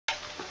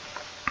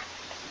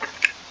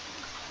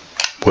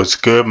What's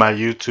good, my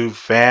YouTube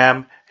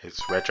fam?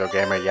 It's Retro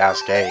Gamer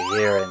Yasuke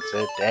here, and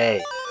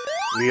today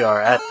we are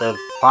at the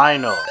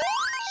final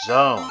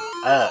zone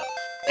of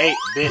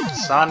 8-bit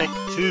Sonic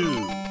 2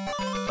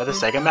 for the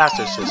Sega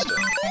Master System.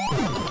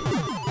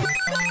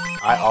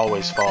 I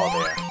always fall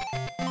there.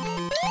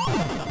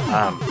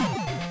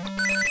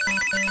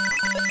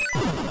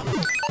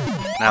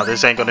 Now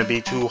this ain't gonna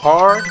be too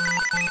hard.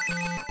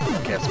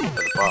 Can't speak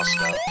for the boss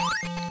though.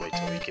 Wait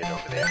till we get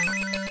over there.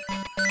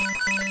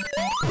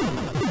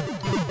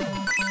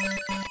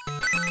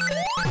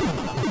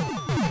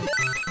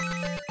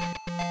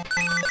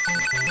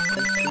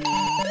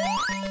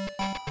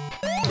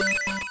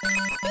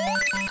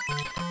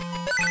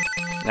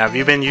 Now, if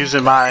you've been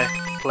using my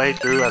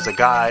playthrough as a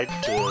guide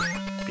to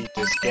beat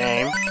this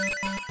game,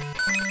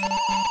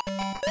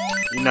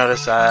 you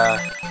notice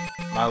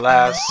my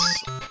last,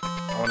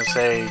 I want to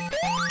say,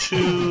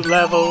 2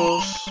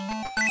 levels,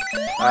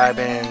 I've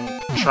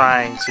been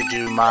trying to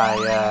do my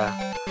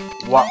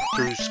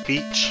walkthrough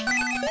speech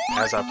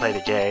as I play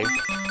the game,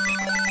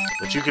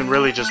 but you can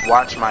really just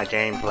watch my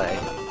gameplay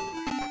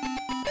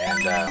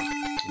and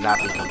not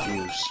be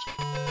confused.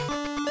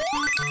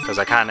 Because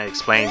I kind of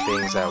explained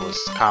things that was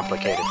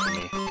complicated for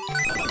me.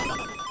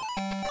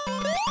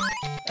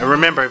 And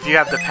remember, if you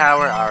have the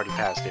power, I already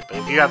passed it, but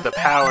if you have the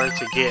power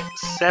to get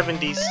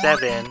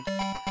 77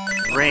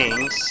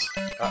 rings...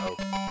 Uh-oh.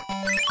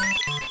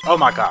 Oh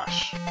my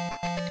gosh.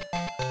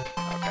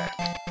 Okay.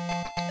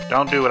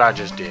 Don't do what I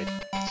just did.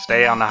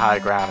 Stay on the high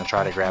ground and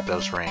try to grab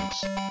those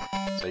rings.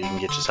 So you can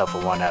get yourself a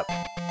 1-up.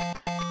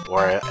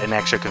 Or an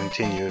extra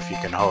continue if you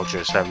can hold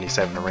your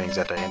 77 rings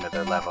at the end of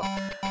the level.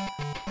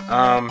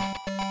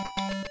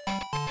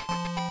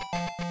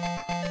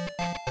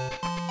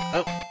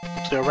 Oh,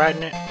 I'm still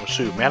riding it? Well,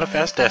 shoot,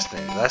 Manifest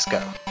Destiny. Let's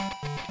go.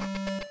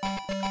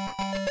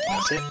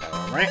 That's it.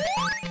 Alright.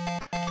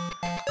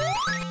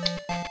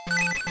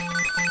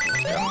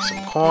 Got me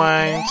some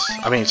coins.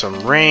 I mean, some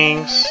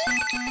rings.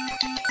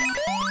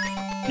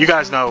 You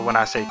guys know when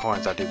I say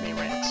coins, I do mean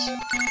rings.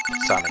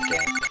 Sonic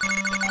game.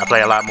 I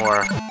play a lot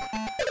more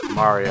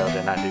Mario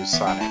than I do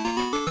Sonic.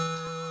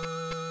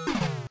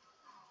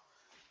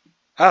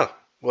 Oh,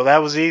 well, that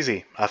was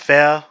easy. I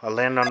fell. I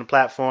landed on the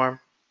platform.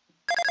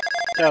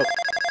 Dope.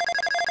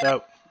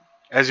 Dope.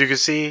 As you can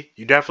see,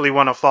 you definitely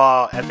want to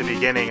fall at the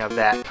beginning of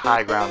that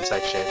high ground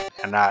section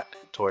and not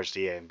towards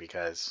the end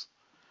because,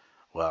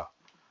 well,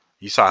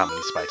 you saw how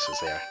many spikes was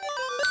there.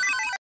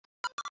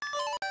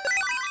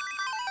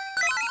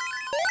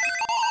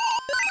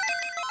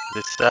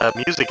 This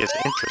music is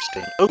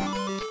interesting.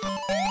 Oh.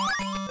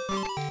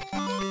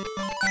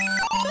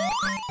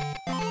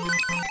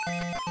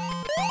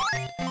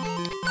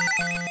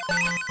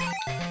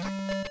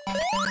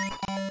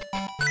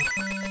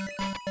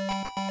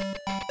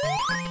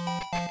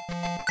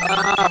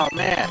 Oh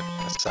man,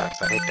 that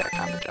sucks. I hate that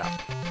kind of jump.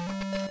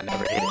 I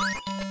never hit it.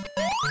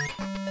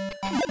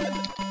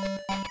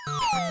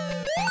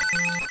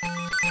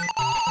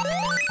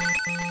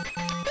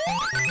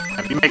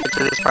 If you make it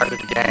to this part of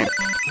the game,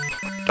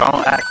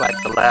 don't act like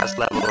the last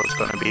level is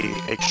going to be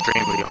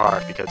extremely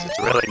hard because it's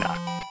really not.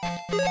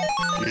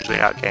 Usually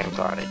how games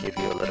are, they give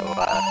you a little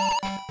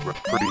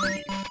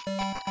reprieve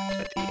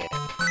at the end.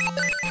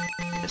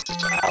 This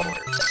is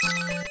ours.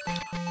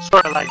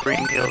 Sort of like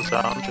Green Hill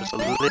Zone, just a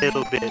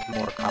little bit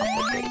more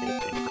complicated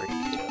than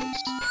Green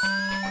Hills.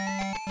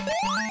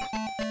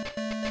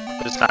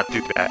 But it's not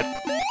too bad.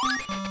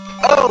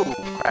 Oh,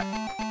 crap.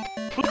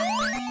 Whew.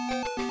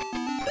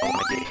 Don't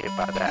want to get hit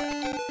by that.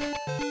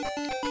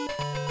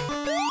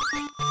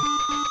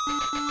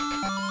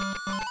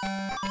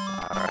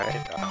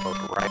 Alright, I'll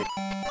hold right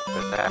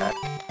for that.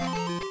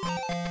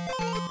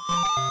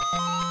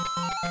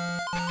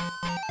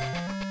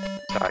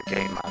 So I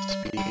gain my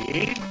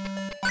speed.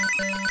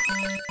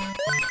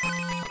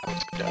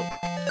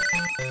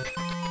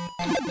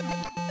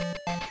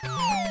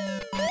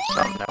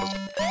 Something that was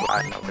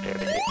flying over there to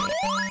hit me.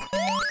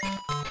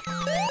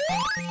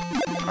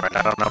 Alright,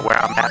 I don't know where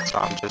I'm at, so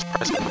I'm just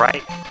pressing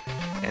right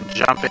and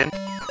jumping.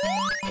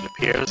 It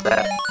appears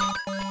that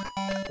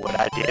what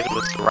I did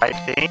was the right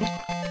thing.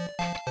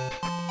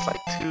 It's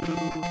like 2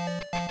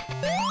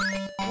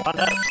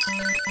 1-ups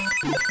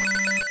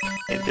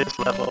in this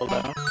level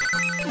alone.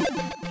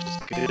 Which is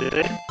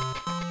good.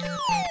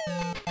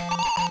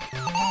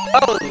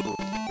 Oh!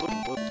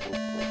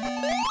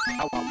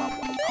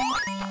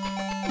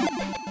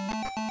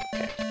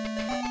 Okay.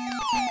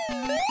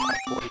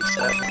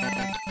 47.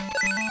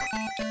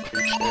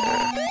 Pretty sure.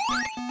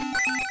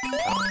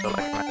 I don't feel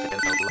like I'm at the end of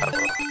the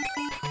level.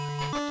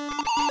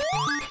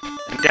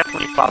 And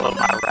definitely follow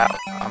my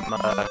route. I'm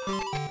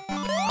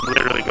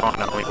literally going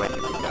the only way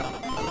you can go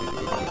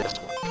on this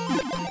one.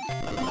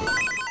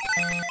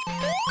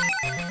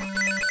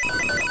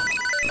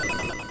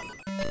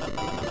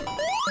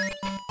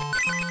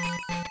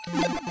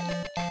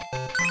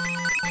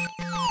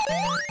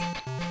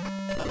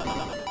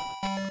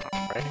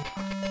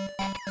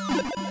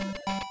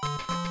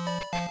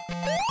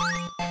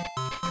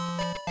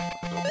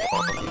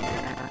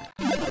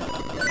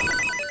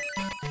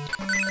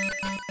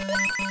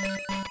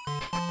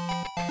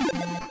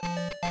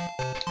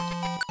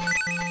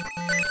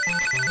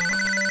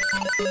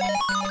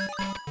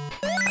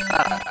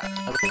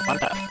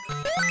 1-up.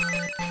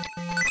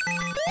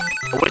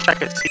 I wish I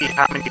could see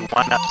how many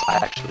 1-ups I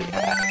actually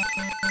had.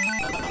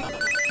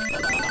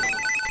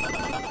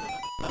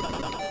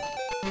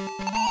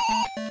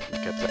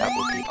 Because that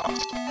would be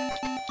awesome.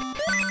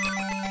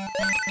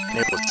 And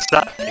it would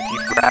suck if you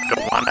grabbed a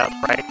 1-up,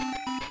 right?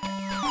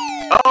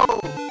 Oh!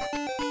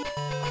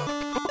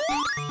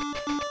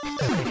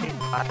 See,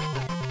 by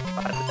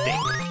the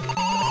thing.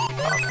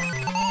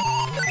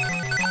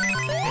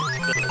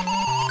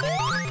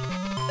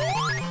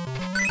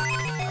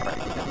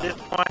 Alright, at this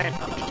point,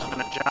 I'm just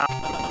gonna jump.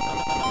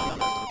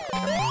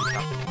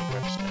 Jumping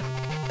anywhere soon.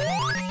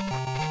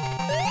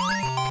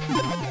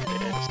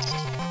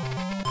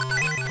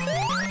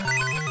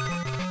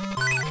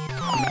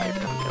 I'm not even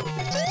gonna deal with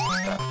this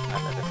stuff.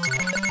 None of this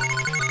stuff.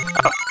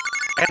 Oh,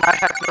 and I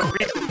have no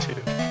reason to.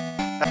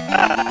 I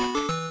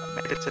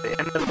made it to the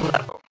end of the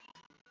level.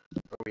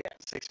 Where we at?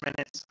 6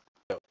 minutes?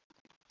 Go.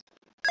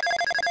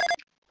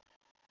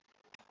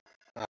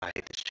 Oh, I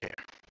hate this chair.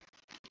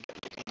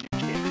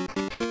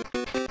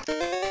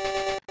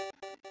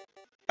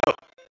 Oh.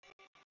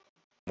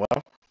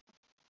 Well,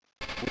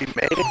 we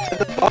made it to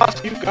the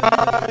boss, you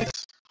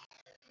guys!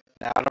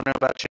 Now, I don't know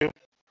about you.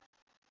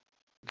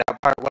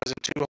 That part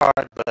wasn't too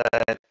hard, but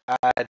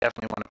I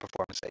definitely want to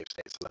perform a save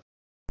state slow.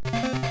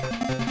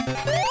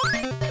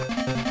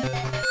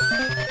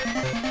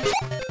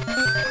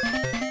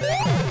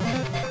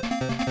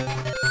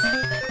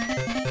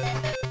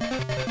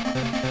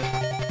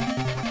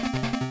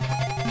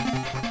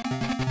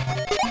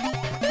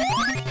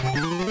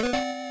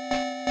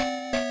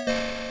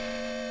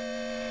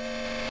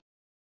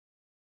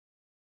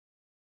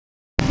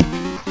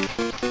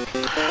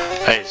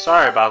 Hey,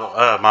 sorry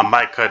about my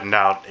mic cutting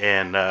out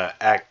in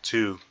Act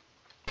 2.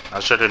 I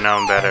should have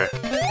known better.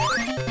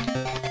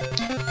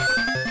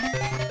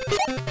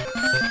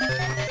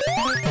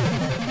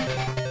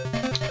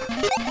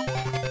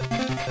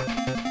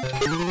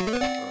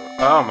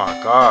 Oh my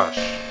gosh.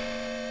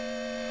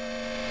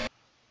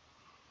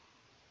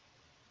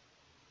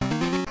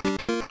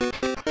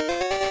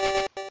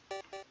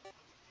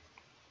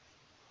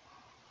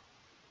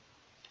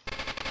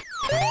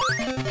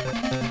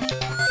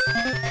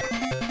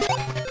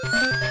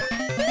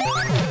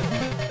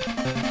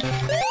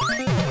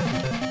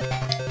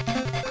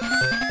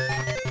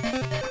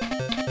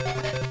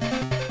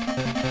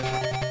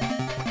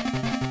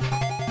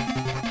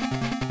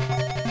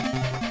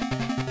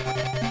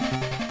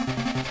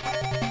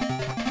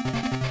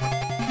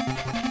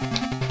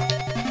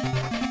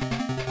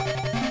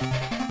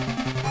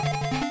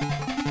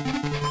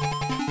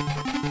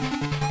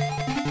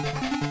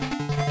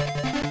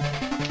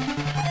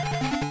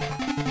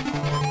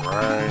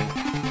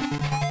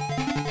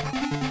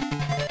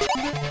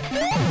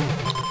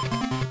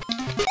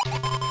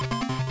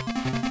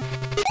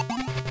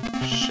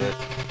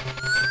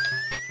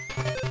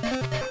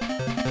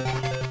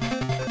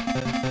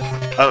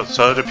 Oh,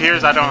 so it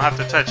appears I don't have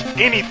to touch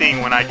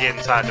anything when I get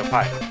inside the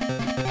pipe.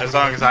 As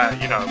long as I,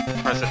 you know,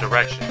 press a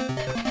direction, of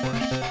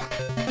course.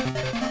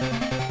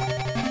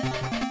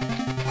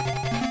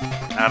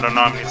 I don't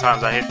know how many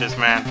times I hit this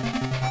man.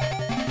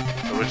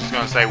 So we're just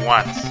gonna say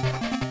once.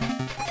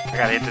 I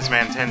gotta hit this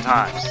man 10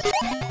 times.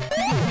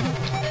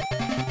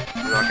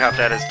 We're gonna count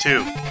that as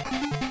 2.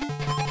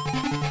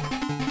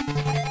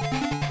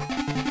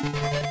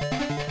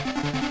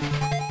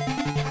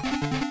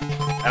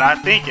 And I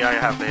think I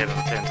have to hit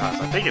him 10 times.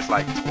 I think it's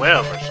like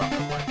 12 or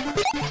something like that,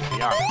 to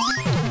be honest.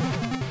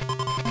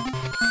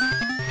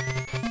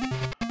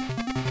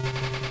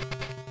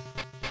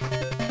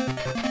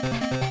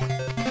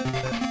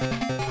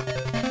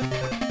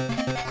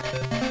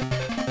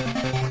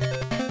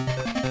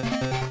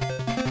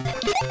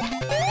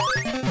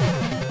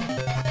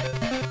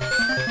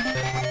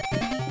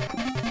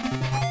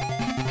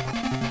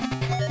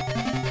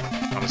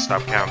 I'm gonna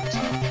stop counting so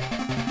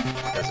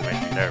it doesn't make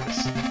me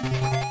nervous.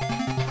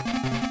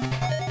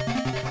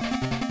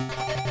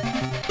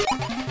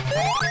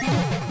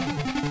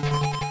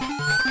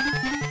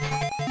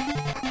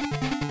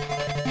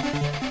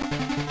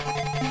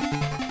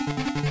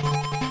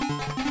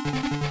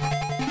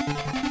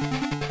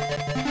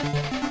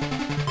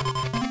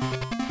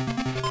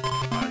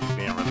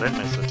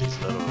 Relentless with these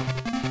little,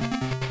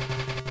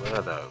 what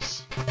are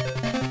those?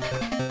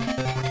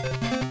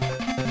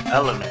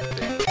 Element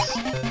things.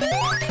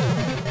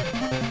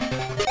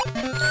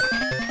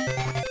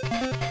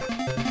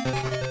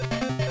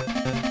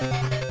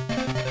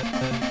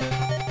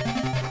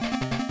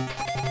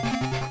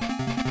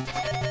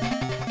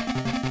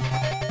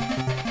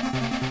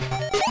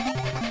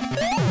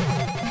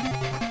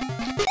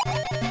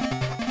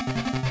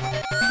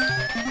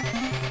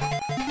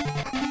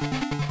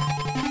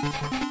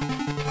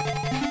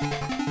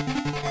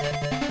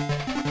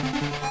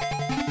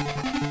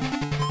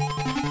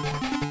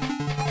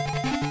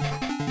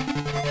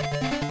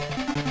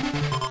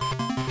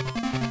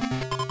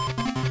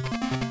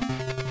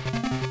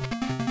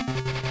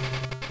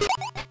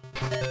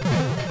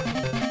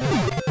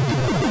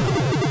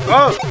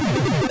 Oh!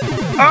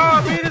 Oh,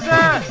 I beat his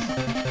ass!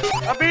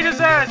 I beat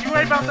his ass! You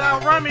They about to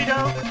outrun me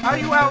though. How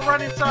you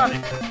outrunning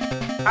Sonic?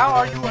 How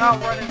are you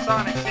outrunning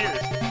Sonic?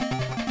 Seriously.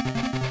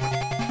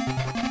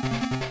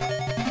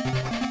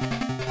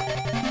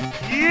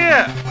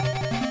 Yeah!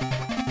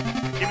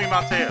 Give me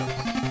my tails.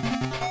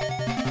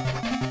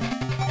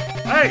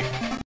 Hey!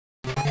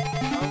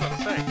 I was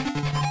gonna say.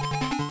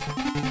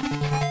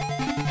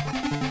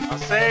 I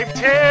saved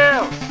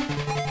tails!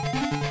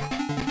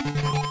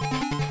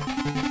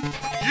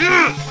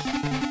 Yes!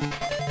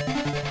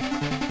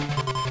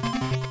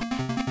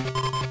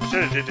 I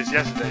should have did this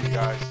yesterday, you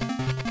guys.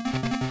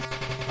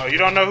 Oh, you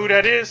don't know who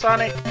that is,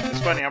 Sonic? It's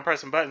funny, I'm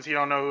pressing buttons, you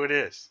don't know who it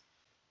is.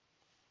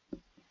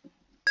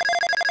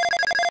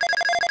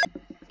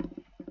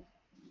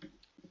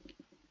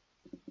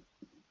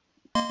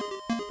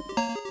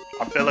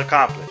 I feel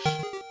accomplished.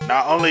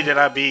 Not only did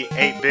I beat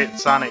 8-bit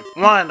Sonic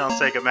 1 on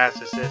Sega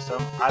Master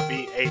System, I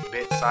beat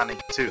 8-bit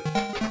Sonic 2.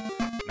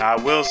 Now I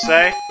will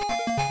say,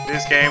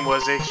 this game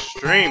was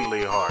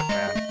extremely hard,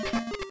 man.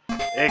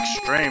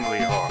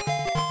 Extremely hard.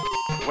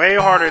 Way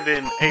harder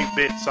than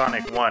 8-bit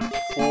Sonic 1,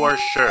 for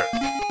sure.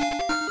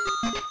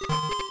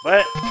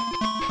 But,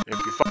 if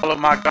you follow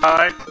my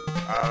guide,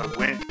 I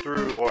went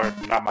through, or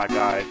not my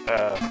guide,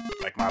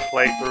 like my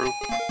playthrough.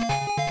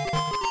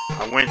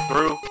 I went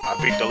through, I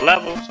beat the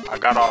levels, I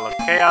got all the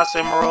Chaos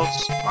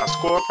Emeralds, my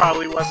score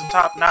probably wasn't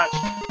top notch.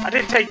 I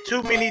didn't take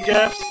too many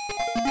deaths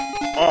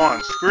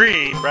on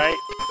screen, right?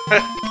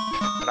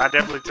 But I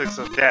definitely took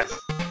some deaths.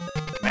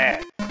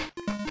 Man,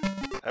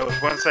 there was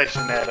one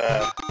section that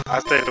I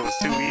said it was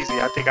too easy.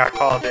 I think I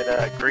called it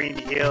Green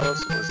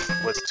Hills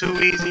was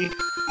too easy.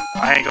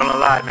 I ain't gonna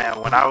lie, man,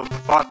 when I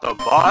fought the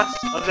boss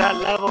of that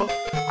level,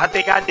 I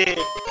think I did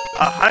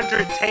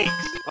 100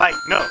 takes. Like,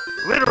 no,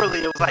 literally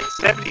it was like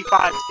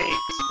 75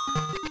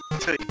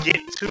 takes to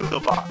get to the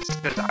boss,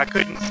 because I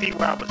couldn't see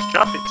where I was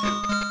jumping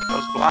to.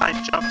 Those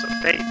blind jumps of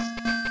faith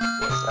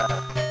was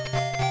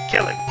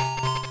killing me.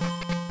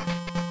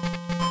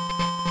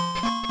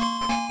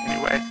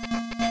 Anyway,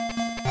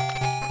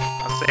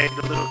 I saved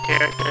the little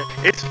character.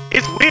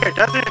 It's weird,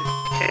 doesn't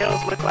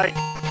Tails look like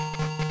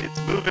it's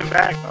moving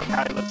back? Oh,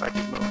 now it looks like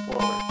he's moving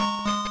forward,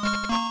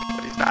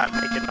 but he's not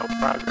making no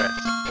progress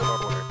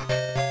forward.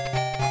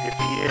 If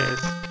he is,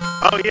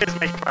 oh, he is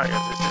making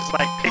progress. It's just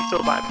like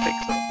pixel by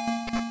pixel.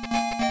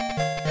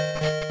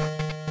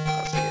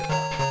 I'll see it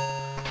though.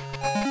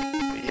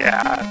 But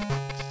yeah,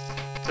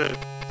 it took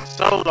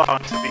so long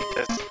to beat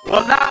this.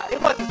 Well, nah,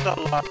 it wasn't so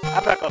long.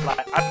 I'm not gonna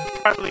lie. I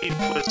probably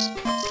was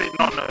sitting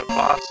on the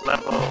boss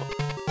level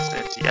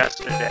since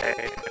yesterday,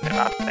 and then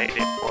I played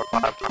it 4 or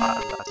 5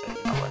 times. I said,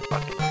 you know what,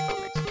 fuck it, let me go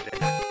make some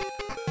dinner.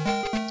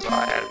 So I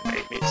had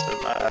made me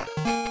some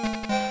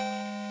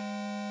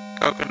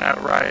coconut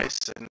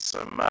rice and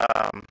some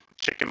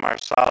chicken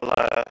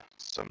marsala,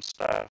 some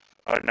stuff.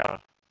 Oh no,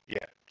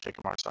 yeah,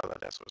 chicken marsala,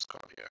 that's what it's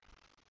called, yeah.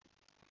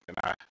 And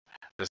I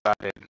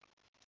decided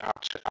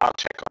I'll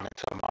check on it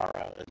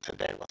tomorrow, and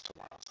today was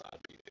tomorrow, so I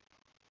beat it.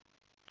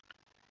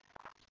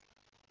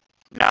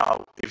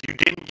 Now, if you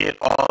didn't get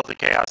all the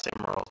Chaos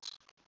Emeralds,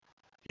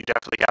 you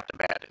definitely got the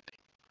bad ending.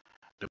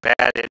 The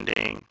bad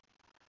ending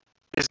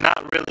is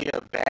not really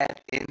a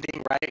bad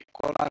ending, right?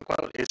 Quote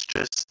unquote. It's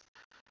just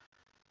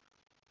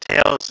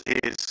Tails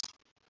is.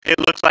 It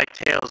looks like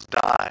Tails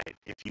died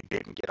if you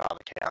didn't get all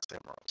the Chaos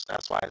Emeralds.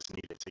 That's why it's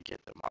needed to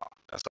get them all.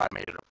 That's why I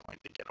made it a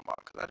point to get them all,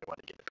 because I didn't want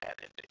to get a bad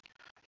ending.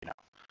 You know,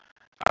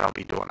 I don't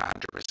be doing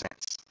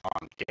 100%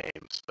 on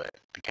games, but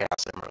the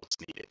Chaos Emeralds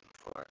needed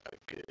for a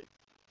good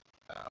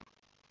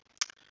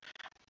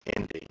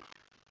ending.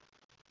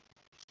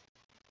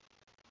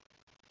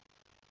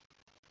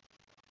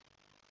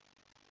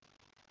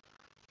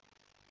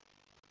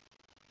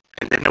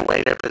 And then the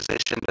way they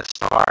position the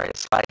star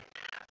is like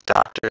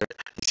Doctor.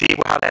 You see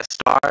how that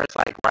star is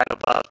like right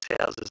above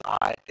Tails'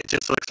 eye? It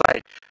just looks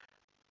like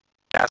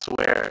that's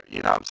where,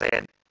 you know what I'm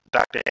saying,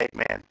 Dr.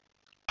 Eggman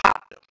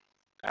popped him.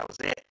 That was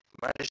it.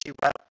 Where did she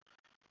run?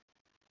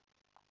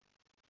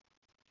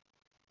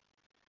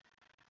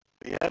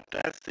 Yep,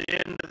 that's the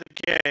end of the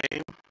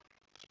game.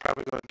 It's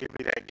probably going to give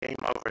me that game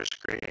over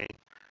screen,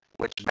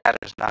 which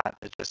matters not.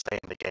 It's just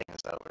saying the game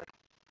is over.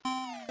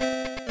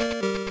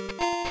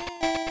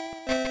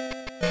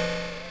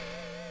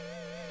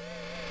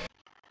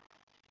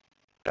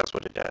 That's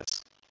what it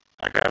does.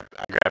 I grabbed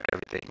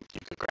everything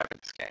you could grab in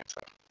this game,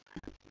 so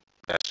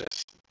that's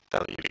just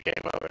telling you the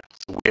game over.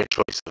 It's a weird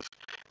choice of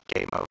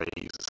game over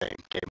to use the same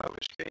game over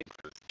screen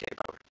for the game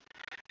over.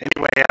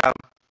 Anyway,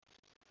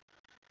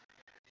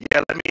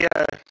 yeah, let me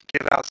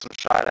give out some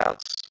shout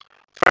outs.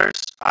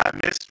 First, I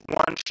missed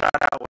one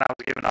shout out when I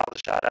was giving all the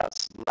shout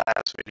outs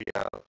last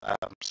video,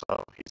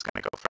 so he's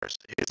gonna go first.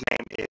 His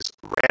name is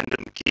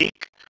Random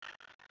Geek.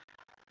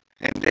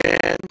 And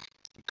then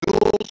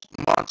Ghouls,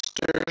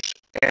 Monsters,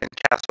 and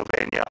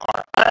Castlevania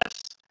Are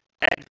Us.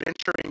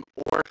 Adventuring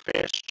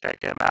Oarfish,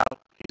 check him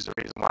out. He's the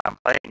reason why I'm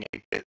playing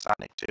 8-bit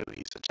Sonic 2.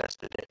 He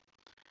suggested it.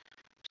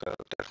 So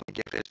definitely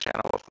give his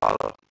channel a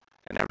follow,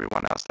 and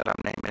everyone else that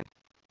I'm naming.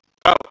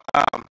 Oh,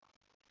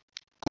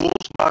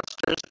 Ghouls,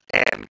 Monsters,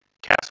 and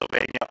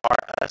Castlevania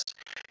Are Us.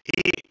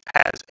 He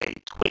has a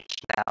Twitch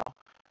now.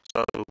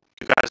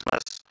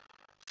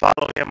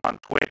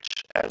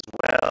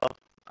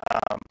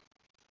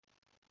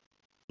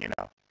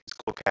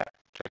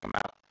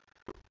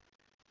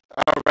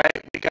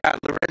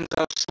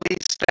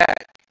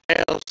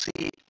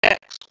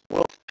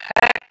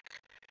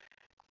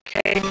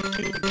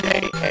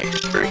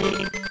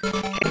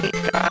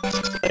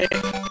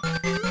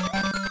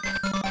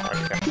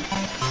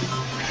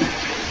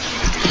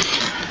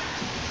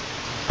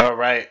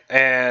 Alright,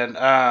 and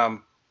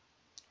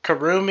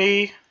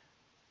Karumi,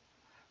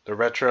 the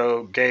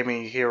Retro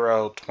Gaming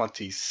Hero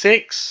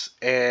 26,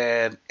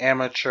 and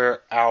Amateur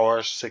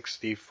Hour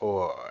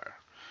 64.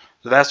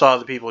 So that's all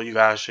the people you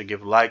guys should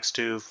give likes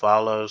to,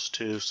 follows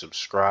to,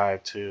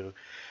 subscribe to.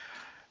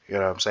 You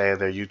know what I'm saying?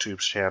 Their YouTube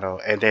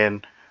channel. And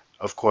then,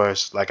 of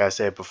course, like I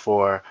said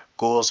before,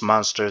 Ghouls,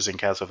 Monsters, and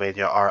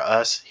Castlevania Are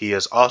Us. He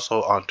is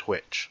also on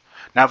Twitch.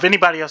 Now, if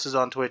anybody else is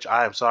on Twitch,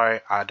 I am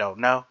sorry. I don't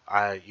know.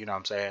 You know what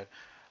I'm saying?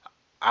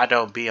 I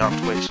don't be on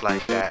Twitch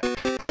like that.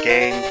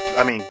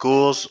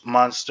 Ghouls,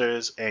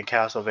 Monsters, and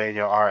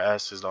Castlevania Are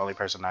Us is the only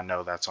person I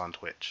know that's on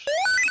Twitch.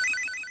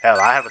 Hell,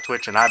 I have a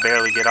Twitch and I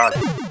barely get on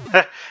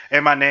it.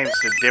 And my name's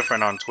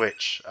different on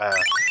Twitch.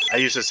 I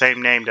use the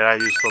same name that I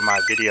use for my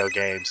video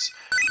games.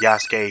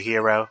 Yasuke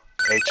Hero.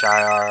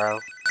 Hiro.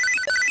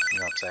 You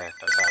know what I'm saying?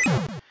 That's how it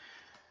goes.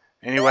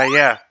 Anyway,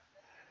 yeah.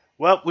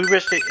 Well, we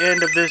reached the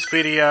end of this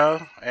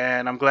video.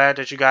 And I'm glad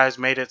that you guys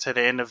made it to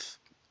the end of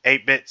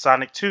 8-Bit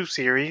Sonic 2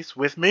 series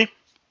with me.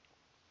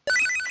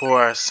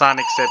 For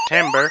Sonic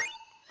September.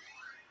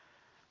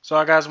 So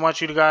I guys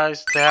want you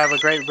guys to have a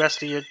great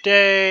rest of your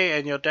day.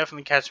 And you'll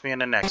definitely catch me in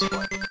the next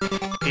one.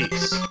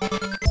 Peace.